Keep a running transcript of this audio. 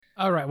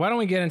All right, why don't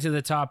we get into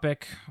the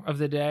topic of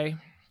the day?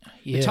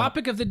 Yeah. The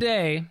topic of the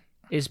day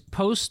is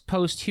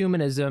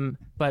post-humanism,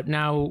 but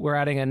now we're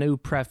adding a new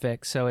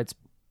prefix, so it's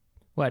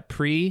what,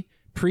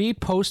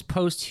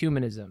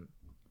 post-humanism.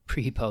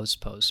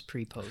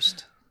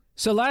 Pre-post.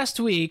 So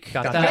last week,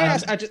 Got Can that? I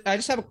ask, I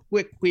just have a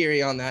quick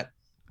query on that.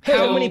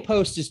 How Hey. many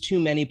posts is too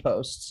many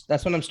posts?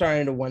 That's what I'm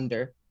starting to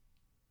wonder.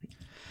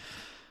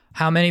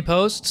 How many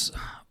posts?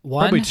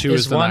 One. Probably two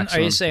is the one. maximum.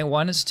 Are you saying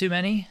one is too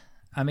many?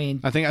 I mean,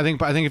 I think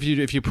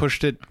if you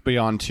pushed it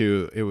beyond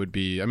 2, it would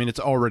be. I mean, it's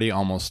already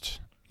almost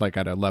like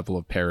at a level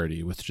of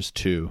parity with just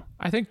 2.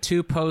 I think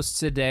 2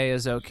 posts a day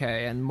is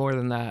okay, and more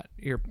than that,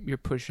 you're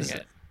pushing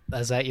it.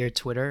 is that your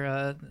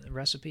Twitter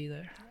recipe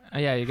there?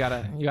 Yeah, you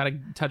gotta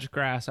touch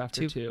grass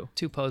after 2.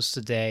 2 posts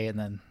a day and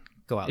then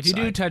go outside. If you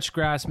do touch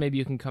grass, maybe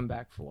you can come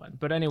back for one.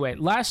 But anyway,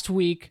 last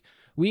week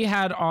we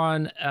had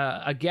on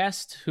a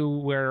guest who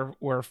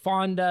we're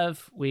fond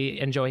of. We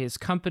enjoy his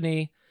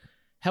company.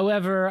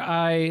 However,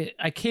 I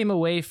came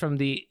away from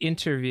the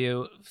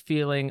interview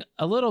feeling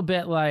a little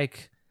bit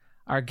like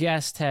our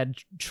guest had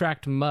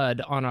tracked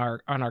mud on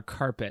our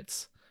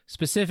carpets,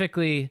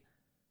 specifically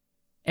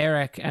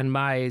Eric and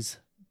Mai's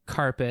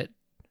carpet,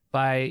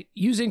 by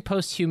using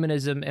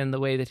post-humanism in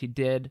the way that he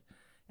did.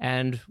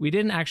 And we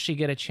didn't actually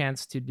get a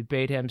chance to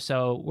debate him,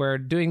 so we're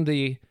doing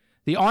the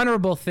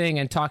honorable thing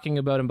and talking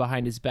about him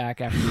behind his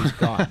back after he's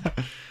gone.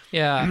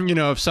 Yeah. You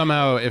know, if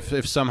somehow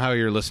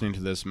you're listening to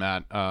this,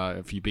 Matt,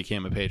 if you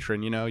became a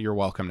patron, you're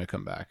welcome to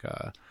come back.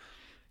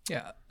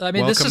 Yeah. I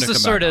mean, this Welcome is to the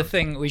come sort back of on.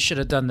 thing we should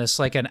have done this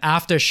like an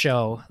after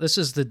show. This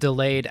is the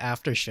delayed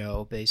after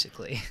show,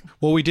 basically.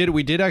 Well, we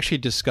did actually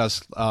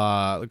discuss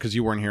because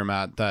you weren't here,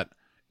 Matt, that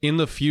in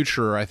the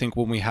future, I think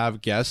when we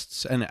have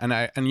guests and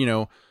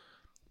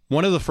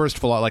one of the first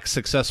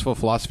successful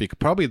philosophy,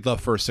 probably the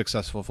first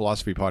successful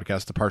philosophy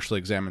podcast to partially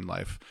examine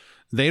life.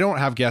 They don't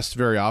have guests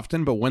very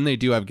often, but when they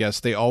do have guests,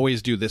 they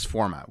always do this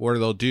format where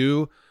they'll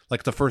do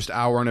like the first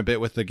hour and a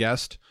bit with the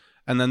guest,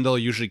 and then they'll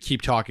usually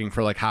keep talking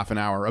for like half an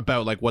hour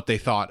about like what they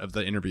thought of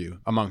the interview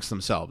amongst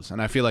themselves.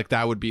 And I feel like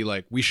that would be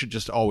like, we should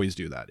just always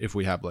do that if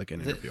we have like an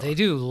interview. They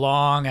do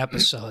long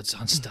episodes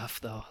on stuff,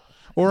 though.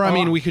 Or I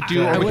mean, we could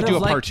do I a would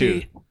have part liked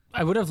 2.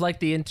 I would have liked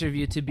the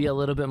interview to be a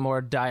little bit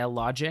more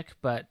dialogic,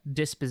 but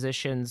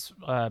dispositions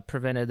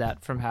prevented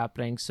that from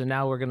happening. So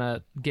now we're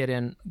gonna get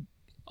in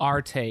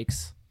our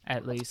takes,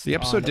 at least. The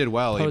episode did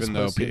well, even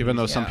though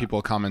post-humanism. some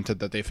people commented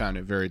that they found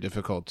it very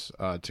difficult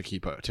to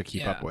keep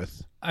up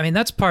with. I mean,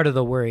 that's part of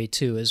the worry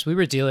too, is we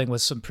were dealing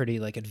with some pretty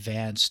like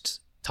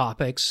advanced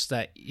topics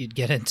that you'd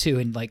get into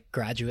in like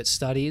graduate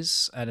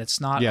studies, and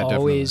it's not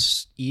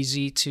always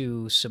easy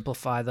to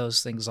simplify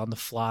those things on the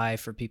fly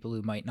for people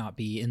who might not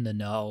be in the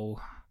know,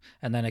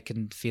 and then it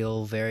can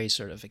feel very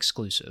sort of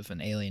exclusive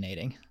and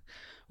alienating,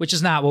 which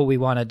is not what we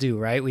want to do,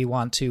 right? We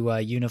want to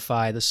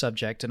unify the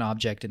subject and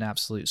object in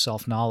absolute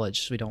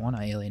self-knowledge. We don't want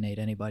to alienate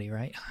anybody,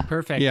 right?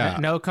 Perfect. Yeah.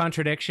 No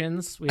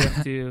contradictions. We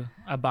have to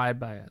abide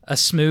by it. A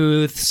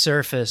smooth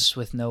surface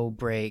with no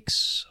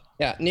breaks.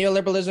 Yeah,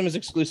 neoliberalism is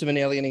exclusive and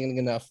alienating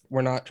enough.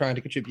 We're not trying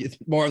to contribute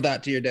more of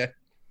that to your day.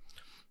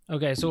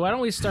 Okay, so why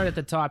don't we start at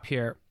the top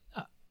here?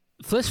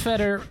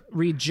 Flisfetter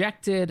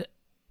rejected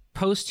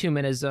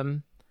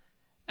post-humanism,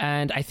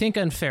 and I think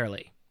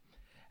unfairly.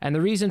 And the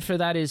reason for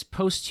that is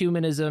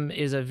post-humanism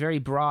is a very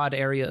broad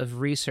area of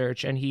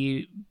research, and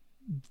he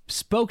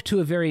spoke to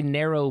a very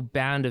narrow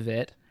band of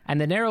it. And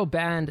the narrow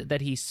band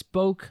that he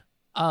spoke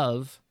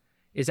of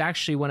is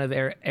actually one of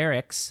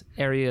Eric's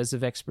areas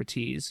of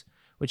expertise,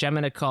 which I'm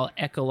going to call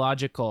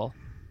ecological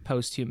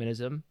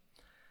post-humanism.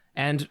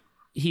 And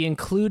he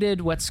included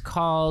what's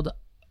called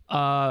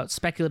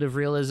speculative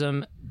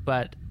realism,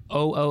 but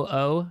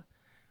OOO,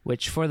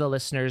 which for the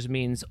listeners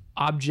means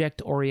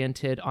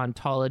object-oriented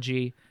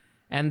ontology.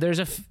 And there's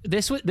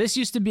this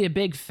used to be a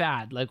big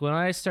fad. Like when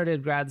I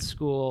started grad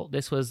school,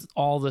 this was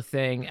all the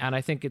thing, and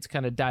I think it's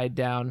kind of died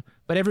down.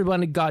 But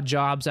everyone got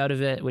jobs out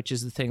of it, which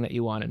is the thing that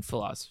you want in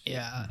philosophy.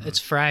 Yeah, it's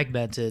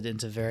fragmented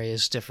into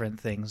various different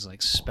things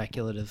like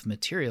speculative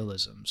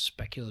materialism,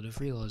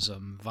 speculative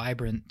realism,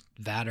 vibrant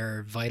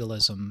Vater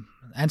vitalism,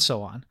 and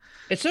so on.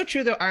 It's so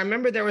true, though. I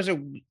remember there was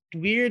a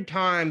weird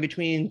time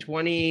between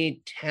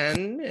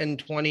 2010 and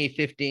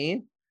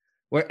 2015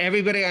 where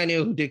everybody I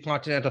knew who did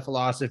continental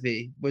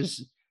philosophy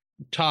was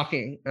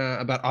talking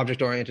about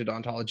object-oriented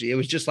ontology. It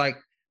was just like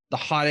the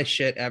hottest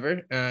shit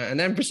ever. And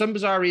then for some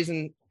bizarre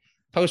reason,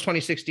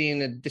 post-2016,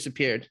 it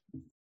disappeared.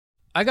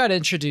 I got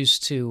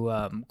introduced to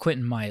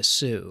Quentin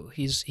Mayasu.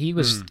 He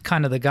was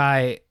kind of the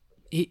guy.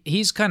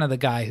 He's kind of the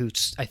guy who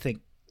I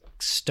think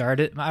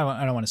started.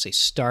 I don't want to say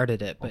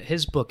started it, but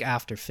his book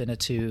After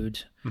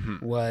Finitude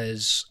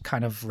was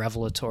kind of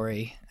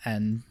revelatory.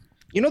 And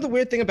you know, the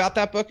weird thing about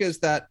that book is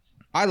that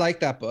I like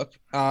that book.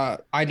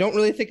 I don't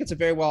really think it's a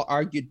very well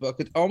argued book.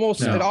 It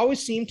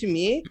always seemed to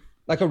me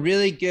like a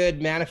really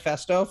good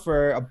manifesto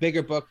for a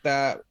bigger book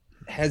that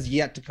has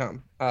yet to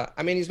come.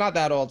 I mean, he's not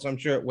that old, so I'm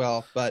sure it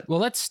will. But well,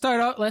 let's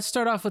start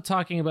off with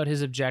talking about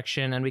his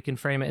objection, and we can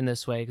frame it in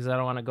this way because I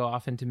don't want to go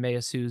off into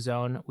Mayasu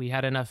zone. We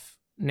had enough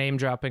name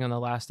dropping on the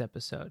last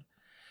episode.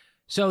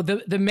 So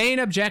the main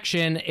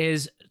objection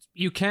is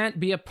you can't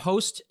be a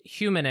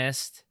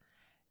post-humanist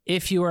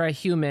if you are a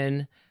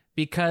human,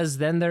 because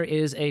then there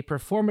is a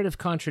performative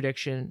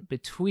contradiction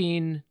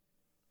between,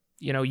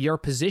 your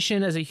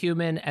position as a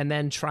human and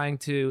then trying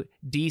to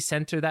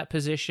decenter that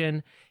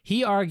position.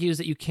 He argues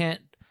that you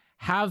can't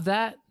have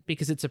that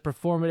because it's a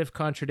performative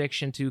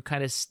contradiction to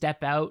kind of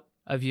step out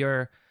of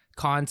your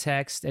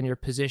context and your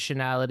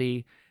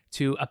positionality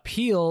to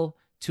appeal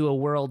to a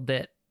world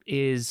that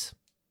is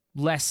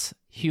less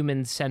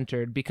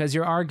human-centered, because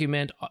your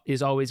argument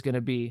is always going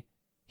to be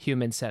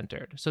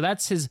human-centered. So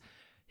that's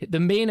the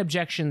main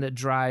objection that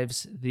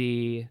drives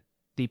the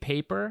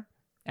paper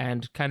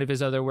and kind of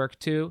his other work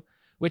too,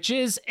 which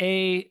is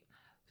a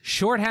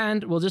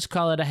shorthand, we'll just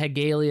call it a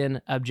Hegelian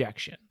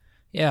objection.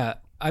 Yeah,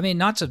 I mean,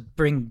 not to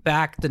bring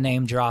back the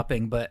name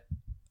dropping, but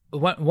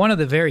one of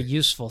the very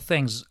useful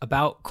things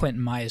about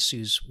Quentin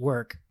Meillassoux'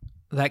 work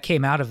that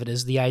came out of it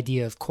is the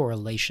idea of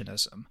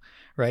correlationism,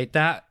 right?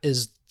 That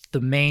is the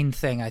main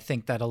thing I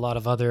think that a lot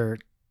of other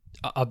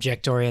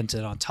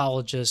object-oriented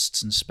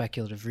ontologists and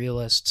speculative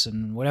realists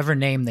and whatever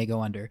name they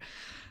go under,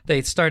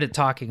 they started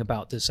talking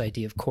about this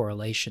idea of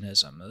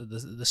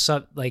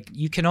correlationism. Like,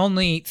 you can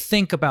only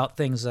think about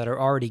things that are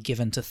already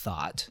given to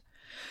thought,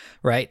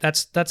 right?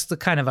 That's the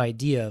kind of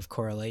idea of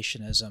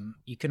correlationism.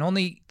 You can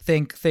only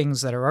think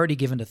things that are already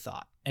given to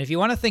thought. And if you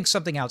want to think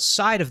something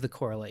outside of the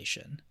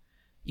correlation,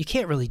 you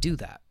can't really do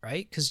that,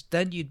 right? Because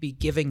then you'd be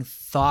giving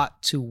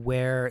thought to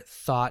where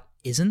thought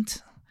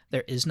isn't.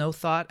 There is no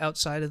thought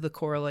outside of the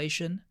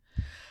correlation.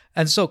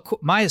 And so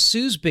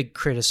Meillassoux' big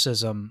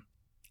criticism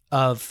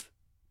of,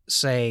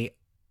 say,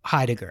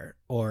 Heidegger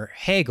or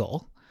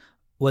Hegel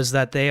was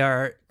that they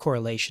are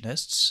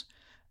correlationists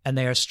and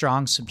they are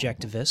strong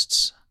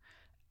subjectivists,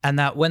 and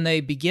that when they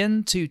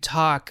begin to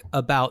talk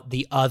about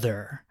the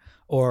other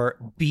or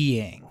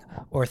being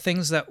or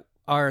things that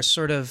are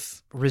sort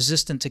of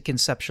resistant to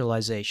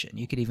conceptualization,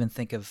 you could even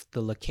think of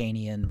the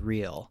Lacanian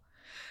real.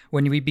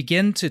 When we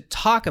begin to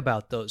talk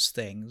about those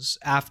things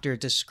after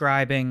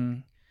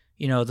describing,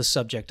 the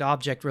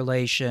subject-object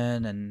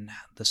relation and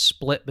the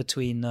split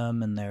between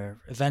them and their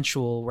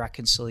eventual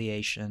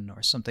reconciliation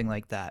or something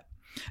like that,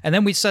 and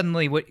then we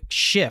suddenly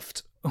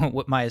shift,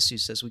 what Meillassoux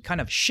says, we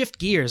kind of shift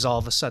gears all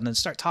of a sudden and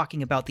start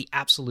talking about the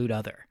absolute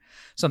other,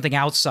 something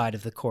outside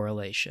of the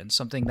correlation,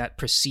 something that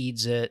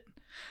precedes it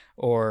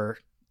or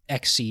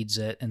exceeds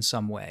it in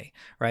some way,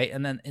 right?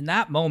 And then in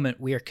that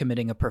moment, we are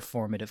committing a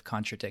performative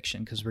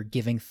contradiction because we're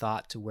giving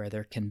thought to where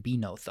there can be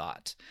no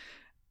thought.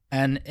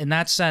 And in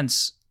that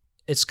sense,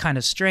 it's kind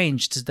of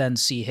strange to then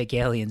see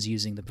Hegelians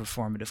using the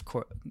performative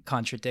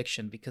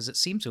contradiction, because it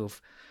seems to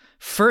have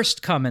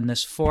first come in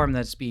this form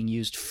that's being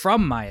used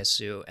from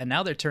Meillassoux, and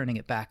now they're turning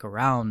it back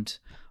around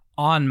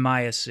on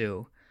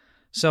Meillassoux.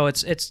 So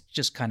it's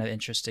just kind of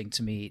interesting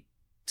to me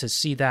to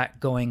see that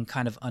going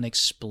kind of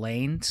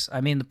unexplained.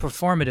 I mean, the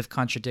performative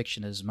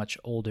contradiction is much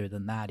older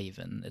than that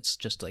even. It's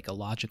just like a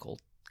logical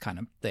kind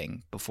of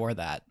thing before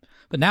that.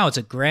 But now it's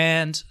a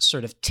grand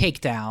sort of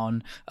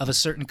takedown of a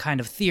certain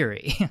kind of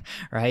theory,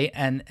 right?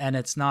 And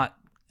it's not,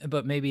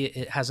 but maybe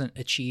it hasn't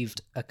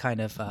achieved a kind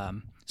of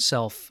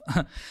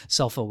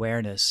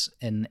self-awareness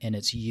in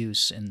its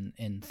use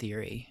in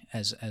theory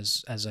as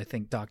I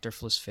think Dr.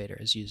 Fliss-Feder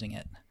is using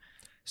it.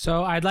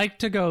 So I'd like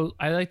to go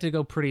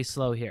pretty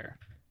slow here,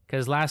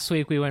 because last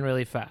week we went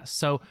really fast.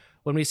 So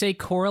when we say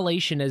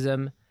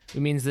correlationism, it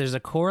means there's a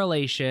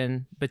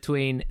correlation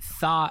between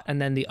thought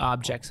and then the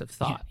objects of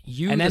thought.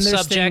 And then the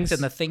subject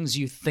and the things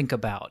you think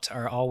about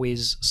are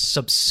always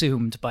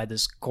subsumed by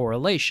this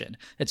correlation.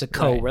 It's a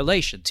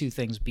correlation. Right. Two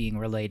things being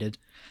related,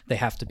 they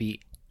have to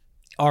be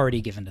already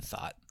given to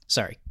thought.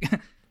 Sorry.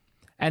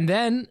 And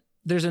then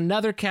there's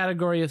another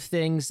category of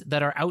things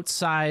that are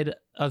outside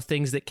of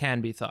things that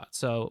can be thought.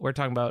 So we're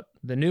talking about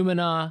the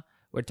noumena.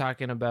 We're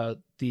talking about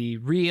the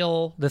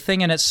real. The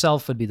thing in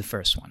itself would be the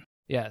first one.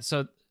 Yeah,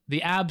 so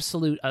the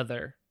absolute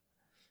other.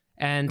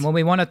 And when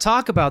we want to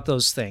talk about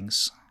those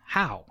things,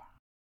 how?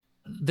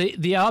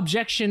 The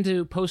objection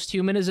to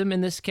posthumanism in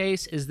this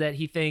case is that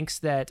he thinks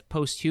that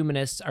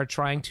posthumanists are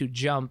trying to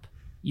jump,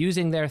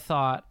 using their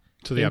thought,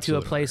 into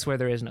a place where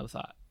there is no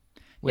thought,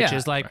 which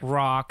is like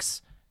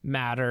rocks,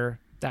 matter,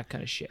 that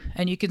kind of shit.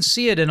 And you can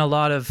see it in a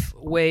lot of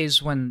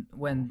ways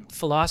when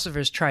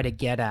philosophers try to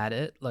get at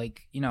it.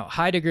 Like,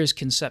 Heidegger's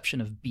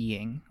conception of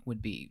being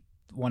would be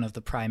one of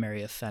the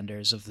primary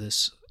offenders of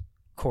this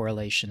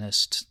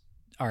correlationist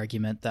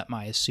argument that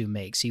Meillassoux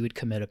makes. He would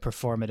commit a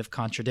performative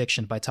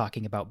contradiction by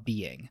talking about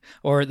being.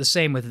 Or the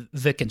same with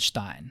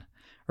Wittgenstein,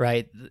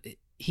 right?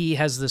 He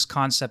has this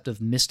concept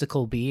of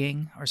mystical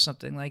being or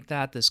something like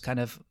that, this kind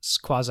of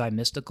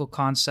quasi-mystical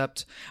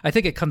concept. I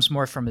think it comes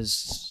more from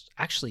his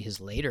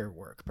later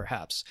work,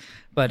 perhaps.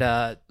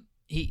 But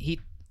he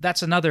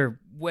that's another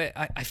way.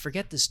 I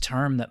forget this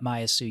term that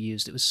Meillassoux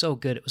used. It was so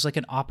good. It was like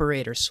an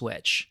operator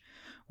switch,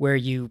 where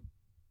you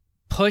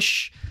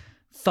push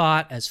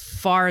thought as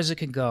far as it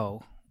can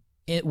go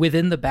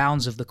within the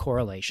bounds of the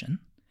correlation,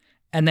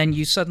 and then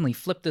you suddenly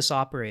flip this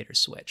operator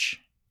switch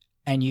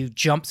and you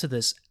jump to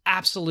this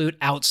absolute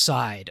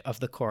outside of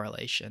the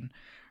correlation,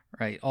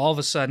 right? All of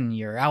a sudden,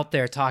 you're out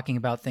there talking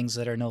about things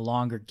that are no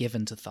longer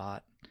given to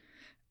thought.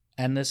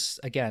 And this,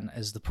 again,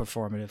 is the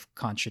performative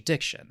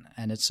contradiction.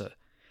 And it's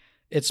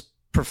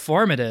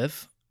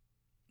performative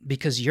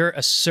because you're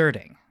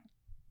asserting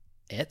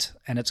it,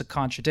 and it's a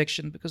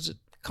contradiction because it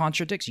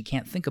contradicts. You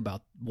can't think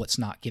about what's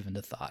not given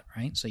to thought,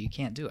 right? So you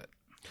can't do it.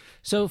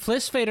 So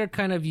Flissfader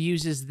kind of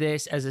uses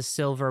this as a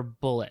silver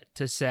bullet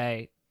to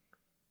say,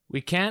 we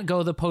can't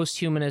go the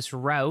post-humanist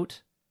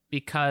route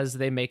because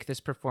they make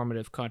this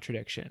performative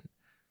contradiction.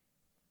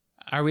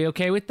 Are we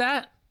okay with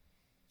that?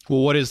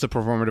 Well, what is the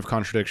performative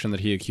contradiction that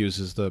he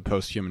accuses the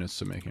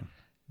post-humanists of making?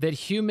 That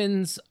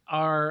humans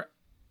are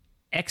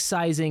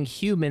excising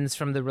humans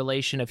from the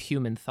relation of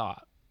human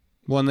thought.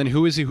 Well, and then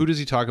who is he? Who does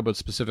he talk about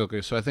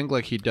specifically? So I think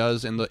like he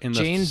does in the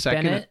Jane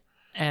second, Bennett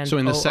and so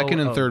in the second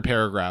and third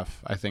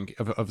paragraph, I think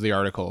of the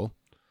article,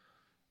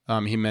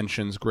 he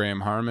mentions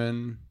Graham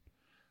Harman,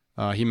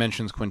 he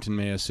mentions Quentin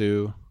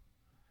Meassu,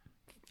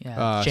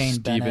 Jane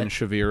Stephen Bennett,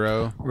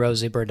 Shaviro,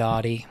 Rosie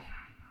Bernardi.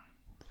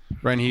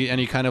 Right, and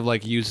he kind of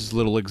like uses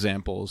little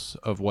examples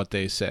of what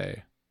they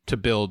say to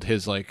build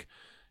his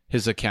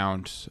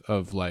account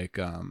of like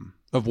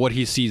of what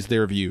he sees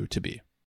their view to be.